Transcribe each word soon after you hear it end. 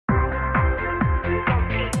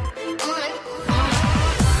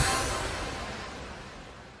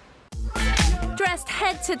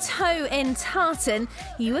head to toe in tartan,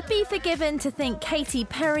 you would be forgiven to think Katy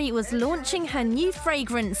Perry was launching her new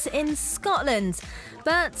fragrance in Scotland.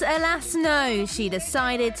 But alas no, she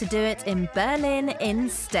decided to do it in Berlin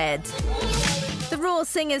instead. The Raw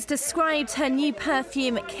singers described her new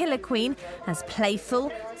perfume Killer Queen as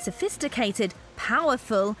playful, sophisticated,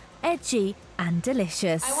 powerful, edgy and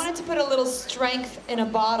delicious. I wanted to put a little strength in a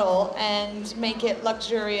bottle and make it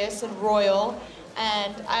luxurious and royal.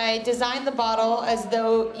 And I designed the bottle as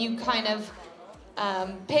though you kind of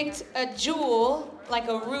picked a jewel, like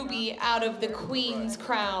a ruby, out of the queen's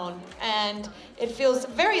crown. And it feels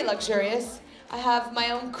very luxurious. I have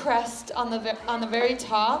my own crest on the very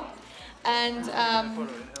top. And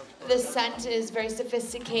the scent is very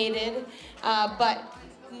sophisticated, but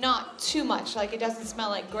not too much. Like, it doesn't smell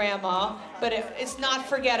like grandma, but it's not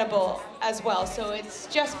forgettable as well, so it's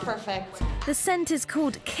just perfect. The scent is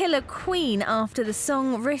called Killer Queen after the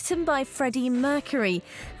song written by Freddie Mercury,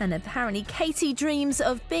 and apparently Katy dreams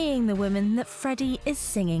of being the woman that Freddie is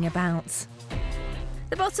singing about.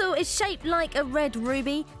 The bottle is shaped like a red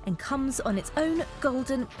ruby and comes on its own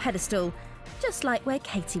golden pedestal, just like where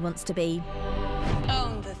Katy wants to be.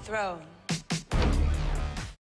 Own the throne.